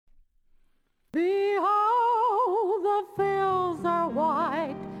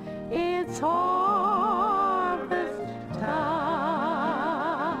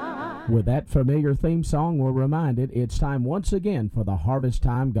With that familiar theme song, we're reminded it's time once again for the Harvest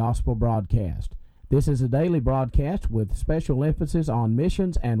Time Gospel Broadcast. This is a daily broadcast with special emphasis on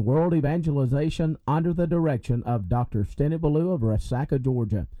missions and world evangelization under the direction of Dr. Steny Ballou of Resaca,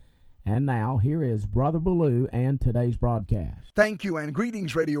 Georgia. And now, here is Brother Ballou and today's broadcast. Thank you and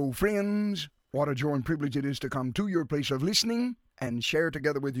greetings, radio friends. What a joy and privilege it is to come to your place of listening and share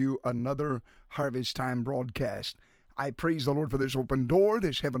together with you another Harvest Time broadcast. I praise the Lord for this open door,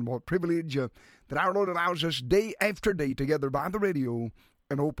 this heaven-brought privilege that our Lord allows us day after day together by the radio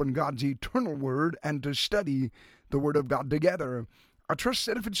and open God's eternal Word and to study the Word of God together. I trust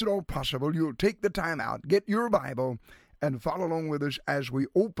that if it's at all possible, you'll take the time out, get your Bible, and follow along with us as we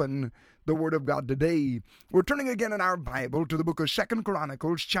open the Word of God today. We're turning again in our Bible to the book of 2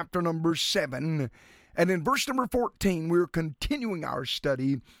 Chronicles, chapter number 7, and in verse number 14, we're continuing our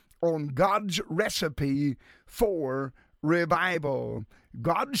study on God's recipe for revival.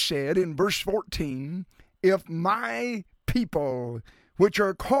 God said in verse 14, "If my people, which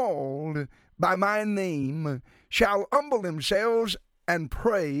are called by my name, shall humble themselves and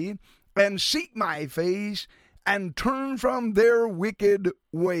pray and seek my face and turn from their wicked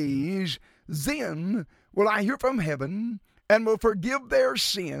ways, then will I hear from heaven and will forgive their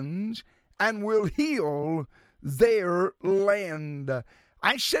sins and will heal their land."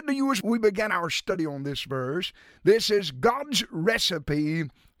 I said to you as we began our study on this verse, this is God's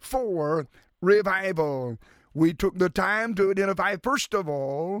recipe for revival. We took the time to identify, first of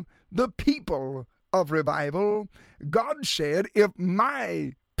all, the people of revival. God said, "If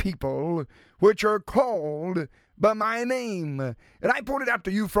my people, which are called by my name." And I pointed out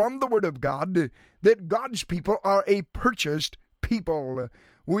to you from the Word of God that God's people are a purchased people.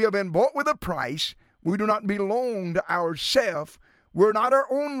 We have been bought with a price. We do not belong to ourselves. We're not our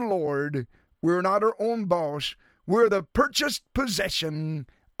own Lord. We're not our own boss. We're the purchased possession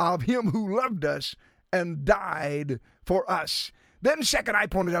of Him who loved us and died for us. Then second, I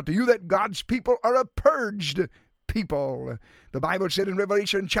pointed out to you that God's people are a purged people. The Bible said in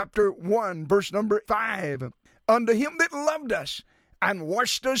Revelation chapter 1, verse number 5, "Unto Him that loved us and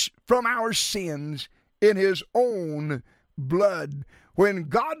washed us from our sins in His own blood." When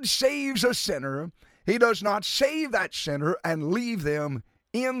God saves a sinner, He does not save that sinner and leave them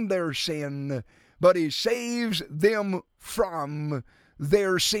in their sin, but He saves them from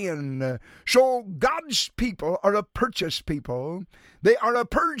their sin. So God's people are a purchased people. They are a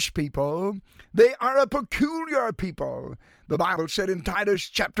purged people. They are a peculiar people. The Bible said in Titus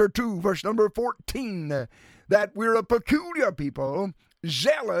chapter 2, verse number 14, that we're a peculiar people,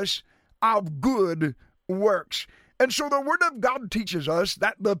 zealous of good works. And so the Word of God teaches us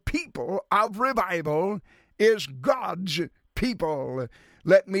that the people of revival is God's people.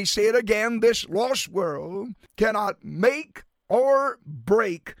 Let me say it again, this lost world cannot make or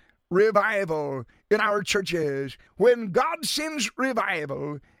break revival in our churches. When God sends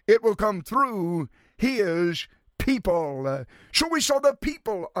revival, it will come through His people. So we saw the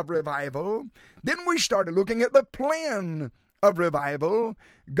people of revival. Then we started looking at the plan of revival.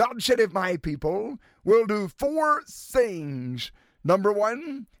 God said, "If my people will do 4 things." Number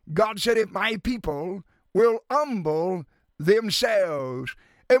 1, God said, "If my people will humble themselves."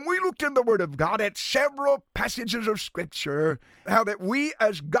 And we looked in the Word of God at several passages of Scripture, how that we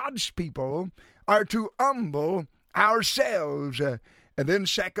as God's people are to humble ourselves. And then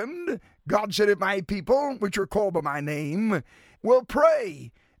second, God said, "If my people, which are called by my name, will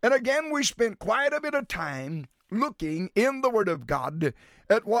pray." And again, we spent quite a bit of time looking in the Word of God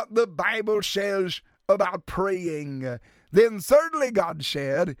at what the Bible says about praying. Then thirdly, God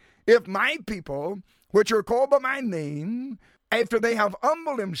said, "If my people, which are called by my name, after they have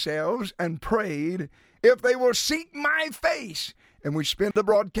humbled themselves and prayed, if they will seek my face." And we spent the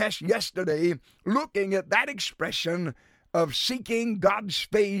broadcast yesterday looking at that expression of seeking God's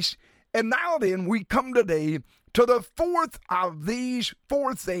face. And now then, we come today to the fourth of these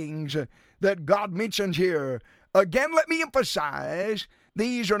 4 things that God mentions here. Again, let me emphasize,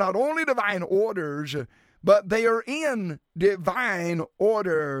 these are not only divine orders, but they are in divine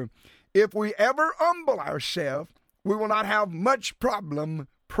order. If we ever humble ourselves, we will not have much problem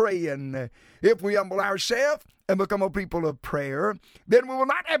praying. If we humble ourselves and become a people of prayer, then we will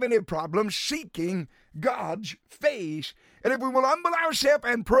not have any problem seeking God's face. And if we will humble ourselves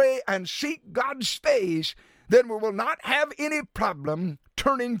and pray and seek God's face, then we will not have any problem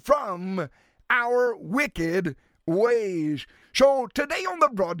turning from our wicked ways. So today on the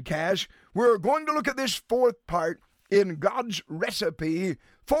broadcast, we're going to look at this 4th part in God's recipe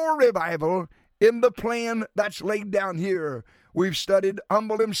for revival in the plan that's laid down here. We've studied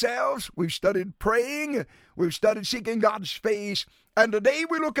humble themselves. We've studied praying. We've studied seeking God's face. And today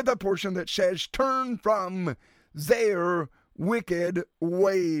we look at the portion that says, turn from their wicked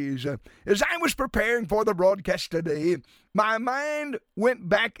ways. As I was preparing for the broadcast today, my mind went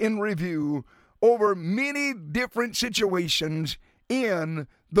back in review over many different situations in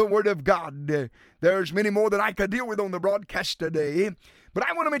the Word of God. There's many more that I could deal with on the broadcast today, but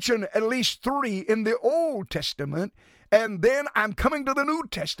I want to mention at least 3 in the Old Testament, and then I'm coming to the New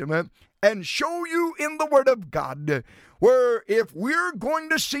Testament and show you in the Word of God where if we're going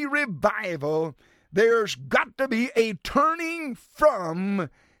to see revival, there's got to be a turning from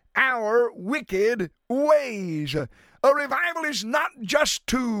our wicked ways. A revival is not just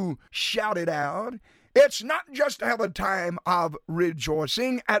to shout it out. It's not just to have a time of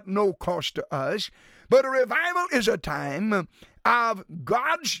rejoicing at no cost to us, but a revival is a time of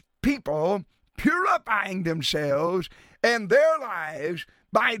God's people purifying themselves and their lives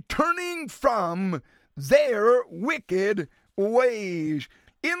by turning from their wicked ways.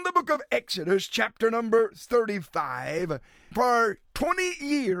 In the book of Exodus, chapter number 35, for 20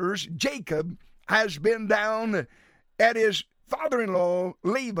 years, Jacob has been down at his father-in-law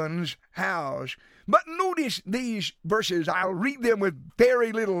Laban's house. But notice these verses. I'll read them with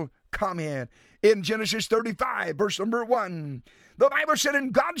very little comment. In Genesis 35, verse number 1, the Bible said,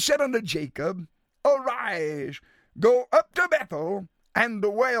 and God said unto Jacob, arise, go up to Bethel, and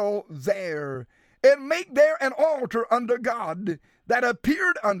dwell there, and make there an altar unto God, that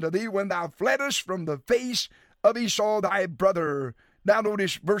appeared unto thee when thou fleddest from the face of Esau thy brother. Now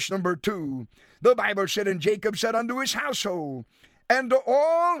notice verse number 2. The Bible said, and Jacob said unto his household, and to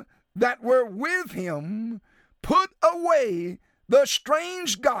all that were with him, put away the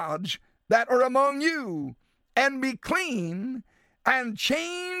strange gods that are among you, and be clean, and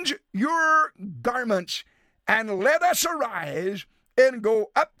change your garments, and let us arise, and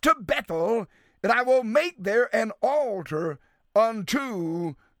go up to Bethel, and I will make there an altar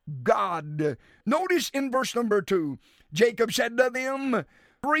unto God. Notice in verse number 2, Jacob said to them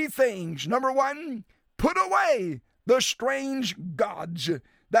 3 things. Number 1, put away the strange gods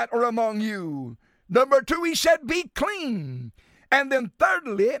that are among you. Number 2, he said, be clean. And then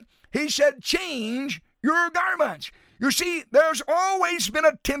thirdly, he said, change your garments. You see, there's always been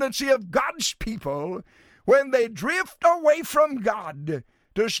a tendency of God's people, when they drift away from God,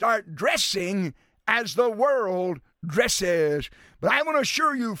 to start dressing as the world dresses. But I want to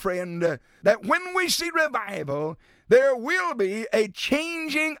assure you, friend, that when we see revival, there will be a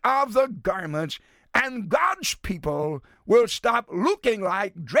changing of the garments, and God's people will stop looking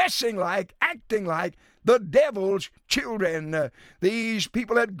like, dressing like, acting like the devil's children. These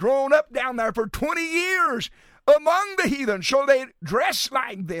people had grown up down there for 20 years among the heathen, so they dressed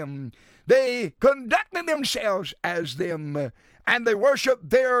like them. They conducted themselves as them, and they worshiped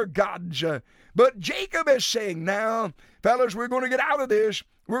their gods. But Jacob is saying, now, fellas, we're going to get out of this.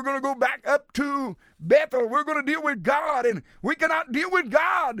 We're going to go back up to Bethel. We're going to deal with God, and we cannot deal with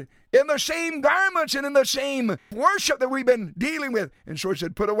God in the same garments and in the same worship that we've been dealing with. And so he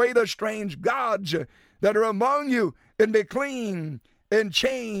said, put away the strange gods that are among you, and be clean, and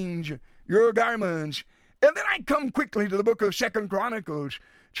change your garments. And then I come quickly to the book of 2 Chronicles,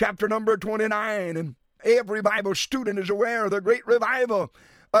 chapter number 29, and every Bible student is aware of the great revival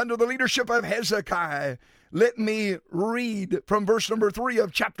under the leadership of Hezekiah. Let me read from verse number 3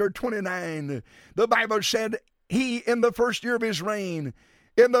 of chapter 29. The Bible said, he, in the first year of his reign,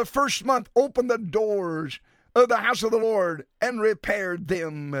 in the first month, opened the doors of the house of the Lord and repaired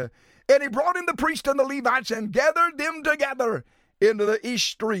them. And he brought in the priests and the Levites and gathered them together into the east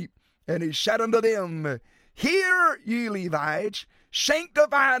street. And he said unto them, hear, ye Levites,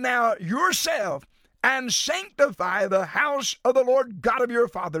 sanctify now yourself, and sanctify the house of the Lord God of your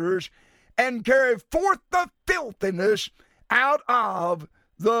fathers, and carry forth the filthiness out of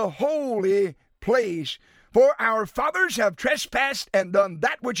the holy place. For our fathers have trespassed and done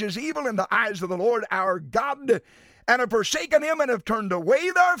that which is evil in the eyes of the Lord our God, and have forsaken him, and have turned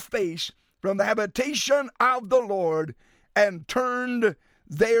away their face from the habitation of the Lord, and turned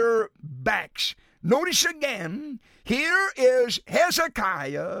their backs. Notice again, here is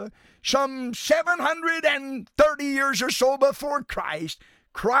Hezekiah, some 730 years or so before Christ,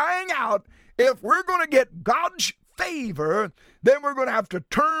 crying out, if we're going to get God's favor, then we're going to have to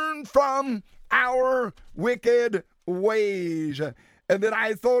turn from our wicked ways. And then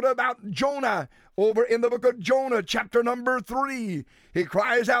I thought about Jonah over in the book of Jonah, chapter number 3. He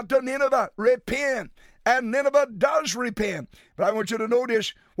cries out to Nineveh, repent. And Nineveh does repent. But I want you to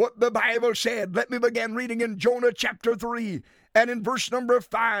notice what the Bible said. Let me begin reading in Jonah chapter 3 And in verse number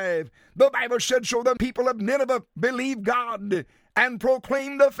 5, the Bible said, so the people of Nineveh believed God and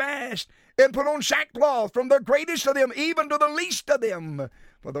proclaimed a fast and put on sackcloth from the greatest of them even to the least of them.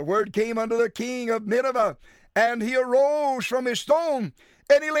 For the word came unto the king of Nineveh, and he arose from his throne,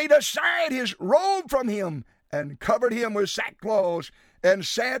 and he laid aside his robe from him, and covered him with sackcloth, and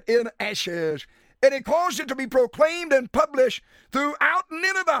sat in ashes. And he caused it to be proclaimed and published throughout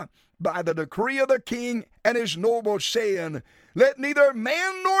Nineveh by the decree of the king and his nobles, saying, let neither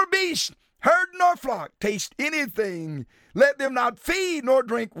man nor beast, herd nor flock taste anything. Let them not feed nor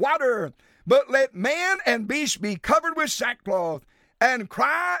drink water, but let man and beast be covered with sackcloth, and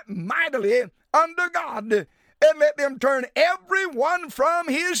cry mightily unto God, and let them turn every one from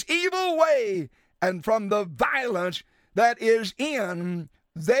his evil way, and from the violence that is in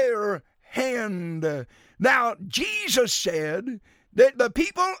their hand. Now, Jesus said that the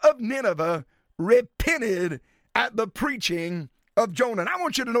people of Nineveh repented at the preaching of Jonah. And I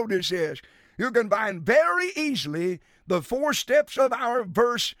want you to notice this. You can find very easily the 4 steps of our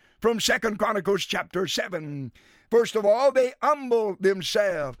verse from 2 Chronicles chapter 7. First of all, they humble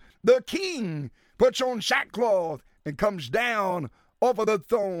themselves. The king puts on sackcloth and comes down off of the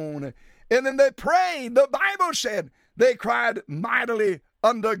throne. And then they prayed. The Bible said they cried mightily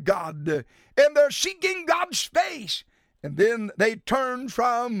unto God. And they're seeking God's face. And then they turn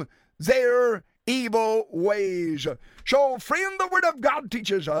from their evil ways. So, friend, the Word of God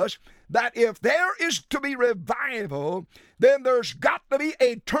teaches us that if there is to be revival, then there's got to be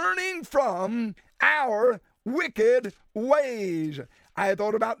a turning from our wicked ways. I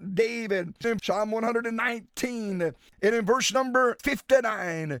thought about David in Psalm 119, and in verse number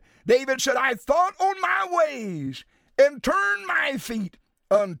 59, David said, I thought on my ways, and turned my feet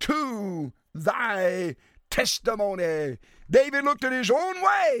unto thy testimony. David looked at his own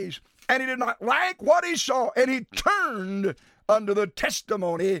ways, and he did not like what he saw, and he turned unto the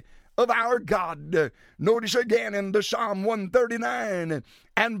testimony of our God. Notice again in the Psalm 139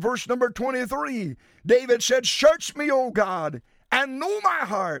 and verse number 23, David said, search me, O God, and know my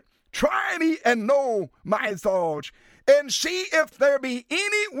heart. Try me and know my thoughts, and see if there be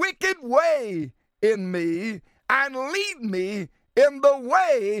any wicked way in me, and lead me in the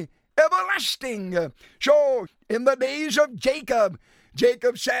way everlasting. So, in the days of Jacob,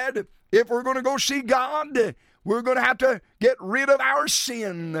 Jacob said, if we're going to go see God, we're going to have to get rid of our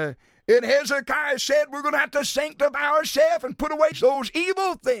sin. And Hezekiah said, we're going to have to sanctify ourselves and put away those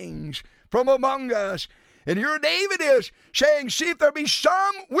evil things from among us. And here David is saying, see if there be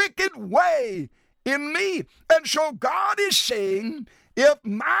some wicked way in me. And so God is saying, if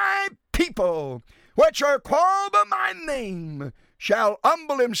my people, which are called by my name, shall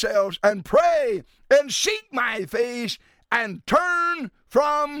humble themselves and pray and seek my face and turn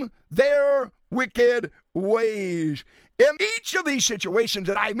from their wicked ways. In each of these situations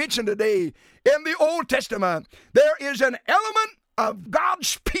that I mentioned today in the Old Testament, there is an element of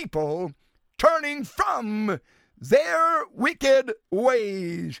God's people turning from their wicked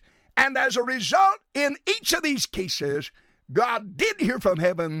ways. And as a result, in each of these cases, God did hear from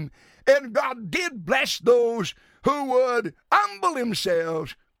heaven, and God did bless those who would humble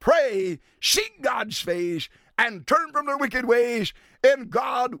themselves, pray, seek God's face, and turn from their wicked ways, and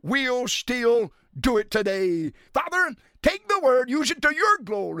God will still do it today. Father, take the word, use it to your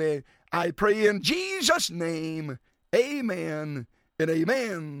glory. I pray in Jesus' name, amen and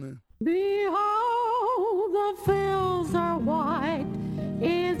amen. Behold, the fields are white,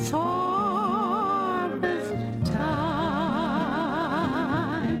 it's harvest time.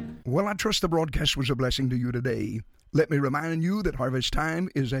 Well, I trust the broadcast was a blessing to you today. Let me remind you that Harvest Time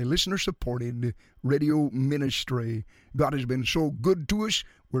is a listener-supported radio ministry. God has been so good to us.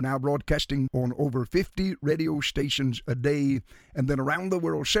 We're now broadcasting on over 50 radio stations a day, and then around the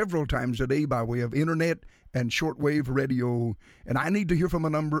world several times a day by way of internet and shortwave radio. And I need to hear from a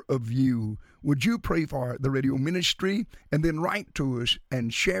number of you. Would you pray for the radio ministry and then write to us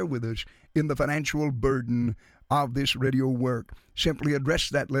and share with us in the financial burden of this radio work? Simply address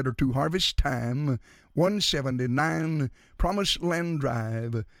that letter to Harvest Time, 179 Promised Land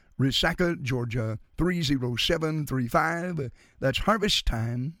Drive, Resaca, Georgia, 30735. That's Harvest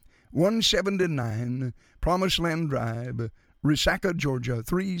Time, 179 Promised Land Drive, Resaca, Georgia,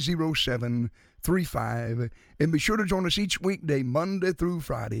 30735. And be sure to join us each weekday, Monday through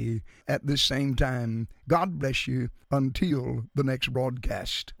Friday, at this same time. God bless you until the next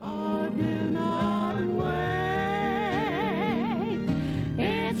broadcast.